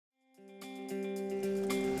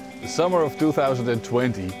The summer of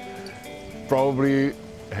 2020 probably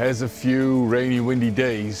has a few rainy, windy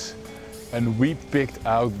days, and we picked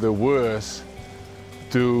out the worst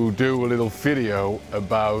to do a little video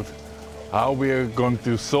about how we are going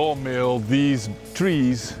to sawmill these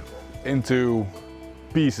trees into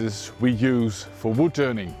pieces we use for wood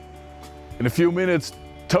turning. In a few minutes,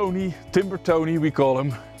 Tony, Timber Tony we call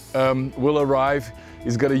him, will arrive.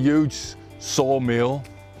 He's got a huge sawmill.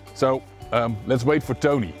 So let's wait for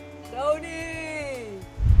Tony. Tony!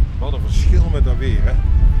 Wat een verschil met dat weer, hè?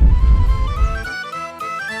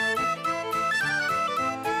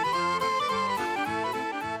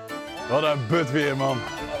 Wat een but weer, man.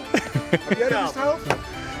 Heb jij dat gesteld?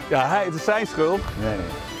 Ja, het is zijn schuld. Nee.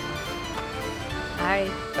 Hi.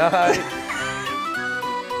 Hi.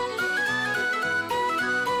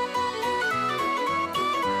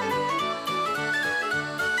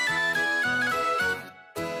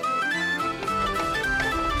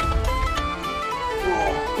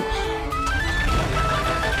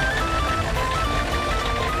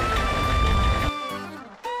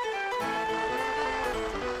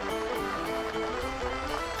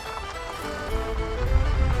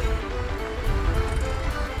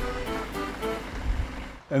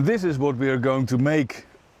 And this is what we are going to make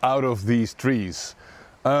out of these trees.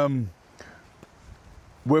 We're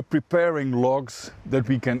preparing logs that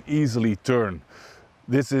we can easily turn.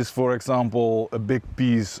 This is, for example, a big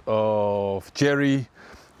piece of cherry.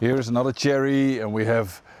 Here's another cherry, and we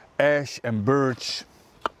have ash and birch.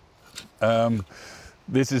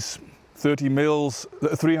 This is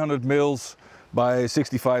 300 mils by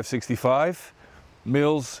 65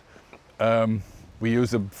 mils. We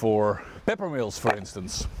use them for pepper mills, for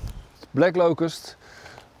instance. Black locust,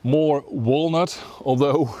 more walnut,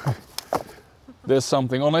 although there's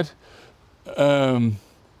something on it.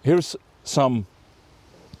 Here's some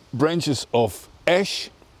branches of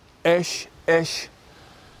ash,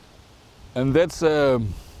 and that's I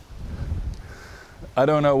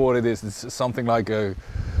don't know what it is. It's something like a,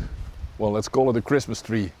 well, let's call it a Christmas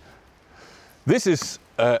tree. This is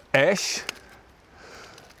ash,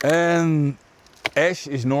 and ash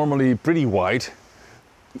is normally pretty white.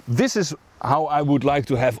 This is how I would like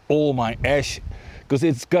to have all my ash, because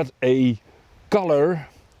it's got a color.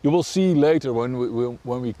 You will see later when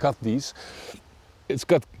we cut these. It's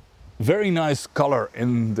got very nice color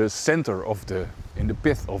in the center of in the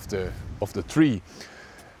pith of the tree.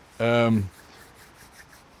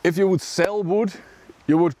 If you would sell wood,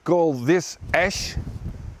 you would call this ash,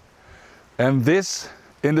 and this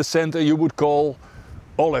in the center you would call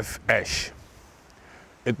olive ash.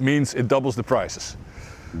 It means it doubles the prices.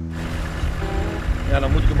 Ja,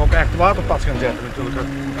 dan moet ik hem ook echt waterpad gaan zetten natuurlijk. Dan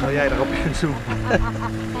ga jij erop inzoomen.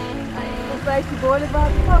 Volgens mij is die behoorlijk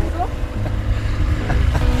watervast, toch?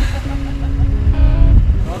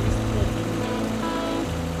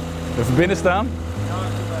 Even binnen staan.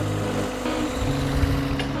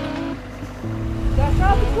 Daar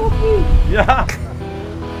gaat de koffie! Ja!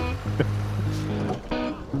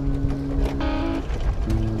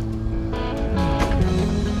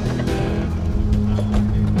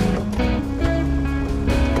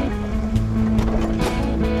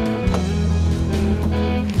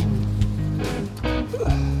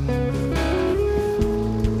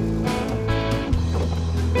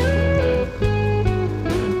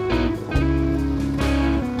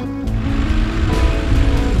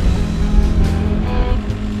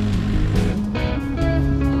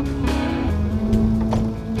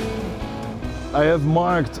 I have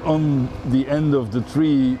marked on the end of the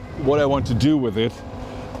tree what I want to do with it.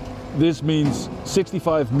 This means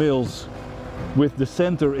 65 mils with the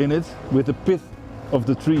center in it, with the pith of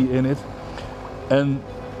the tree in it, and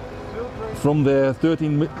from there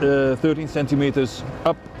 13 centimeters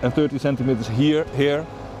up and 30 centimeters here.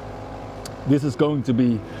 This is going to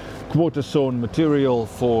be quarter sawn material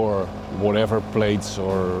for whatever, plates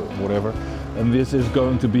or whatever, and this is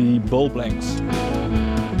going to be bowl planks.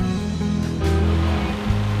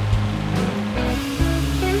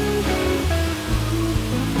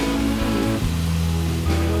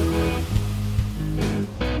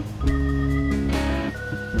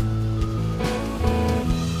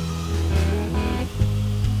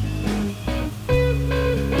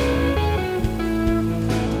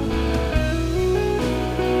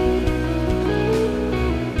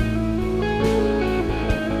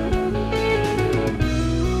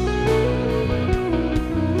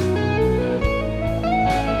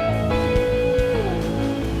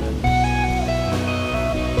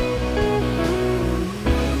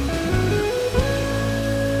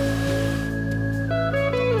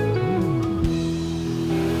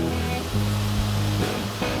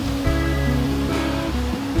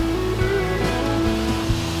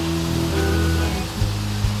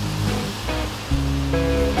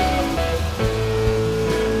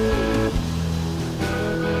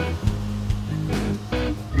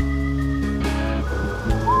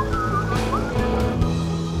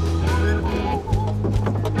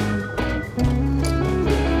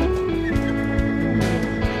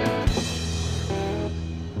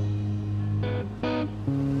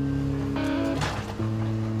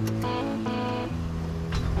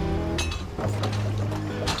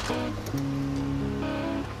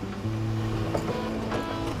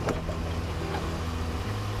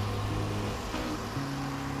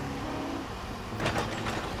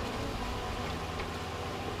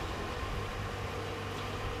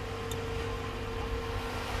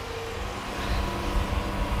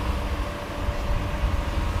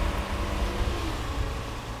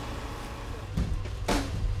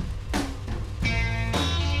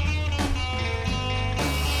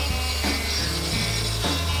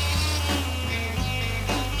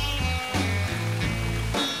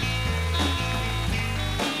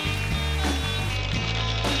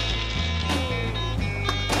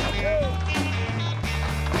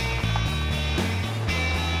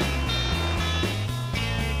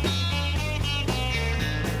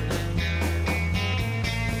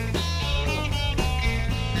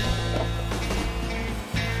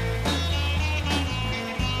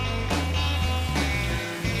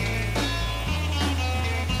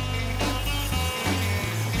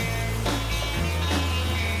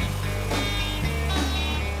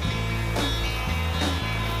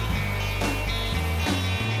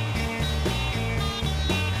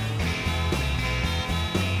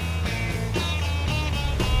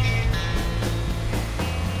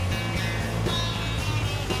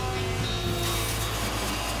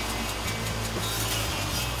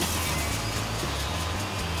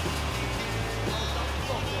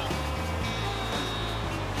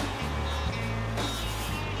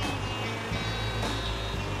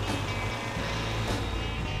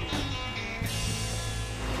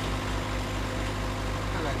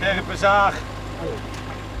 scherpe zaag.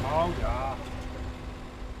 Oh ja.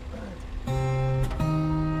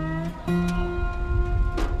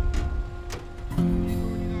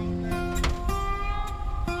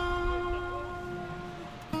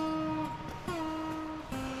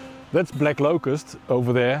 That's black locust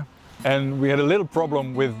over there, and we had a little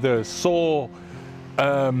problem with the saw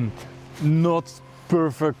not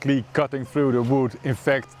perfectly cutting through the wood. In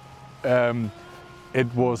fact, it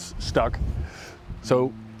was stuck.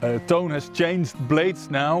 So Toon has changed blades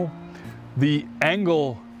now. The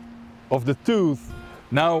angle of the tooth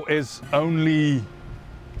now is only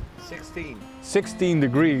 16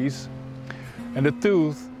 degrees, and the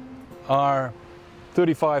tooth are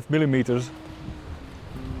 35 millimeters.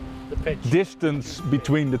 Distance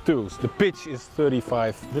between the tooths. The pitch is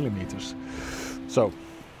 35 millimeters. So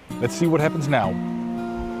let's see what happens now.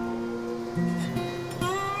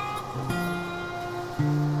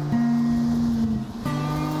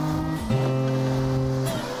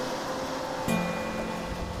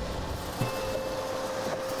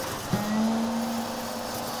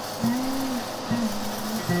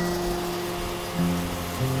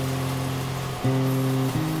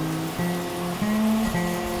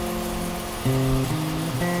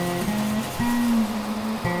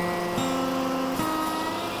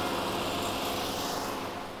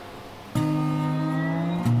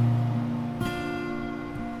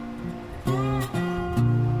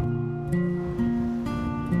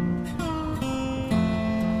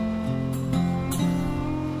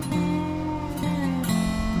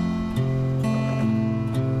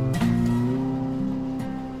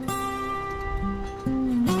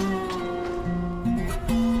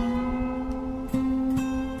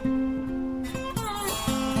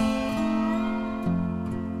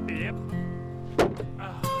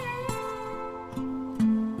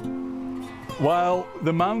 While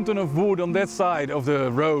the mountain of wood on that side of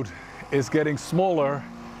the road is getting smaller,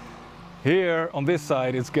 here on this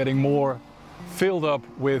side it's getting more filled up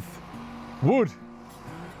with wood.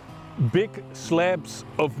 Big slabs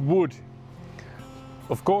of wood.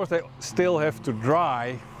 Of course they still have to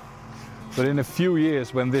dry, but in a few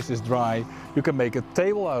years when this is dry you can make a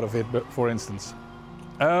table out of it, for instance.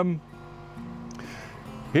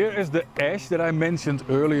 Here is the ash that I mentioned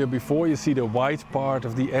earlier before. You see the white part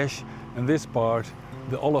of the ash, and this part,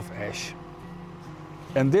 the olive ash.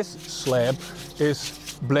 And this slab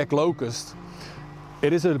is black locust.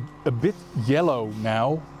 It is a bit yellow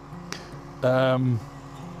now,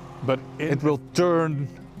 but it will turn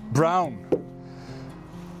brown.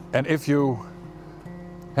 And if you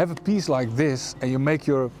have a piece like this and you make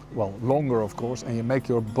your, well, longer of course, and you make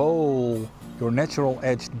your bowl, your natural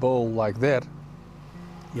edged bowl like that,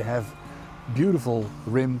 you have beautiful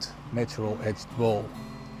rimmed natural edged bowl.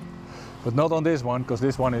 But not on this one, because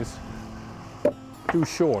this one is too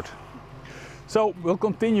short. So we'll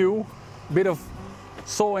continue, a bit of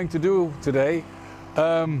sawing to do today.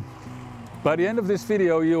 By the end of this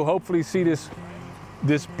video you'll hopefully see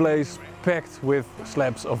this place packed with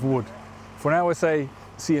slabs of wood. For now I say,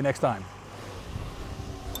 see you next time.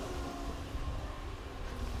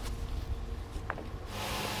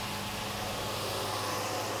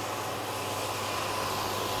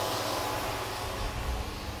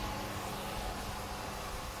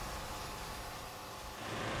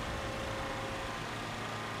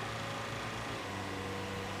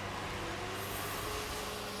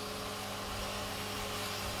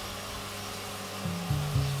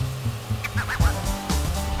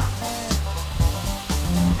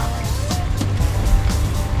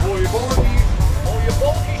 Mooie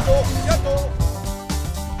bolletjes toch? Ja toch?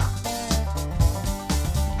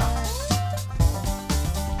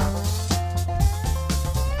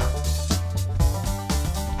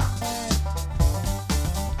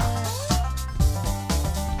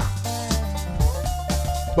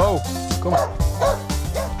 Bo, kom maar.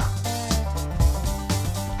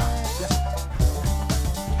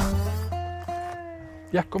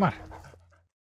 Ja, kom maar.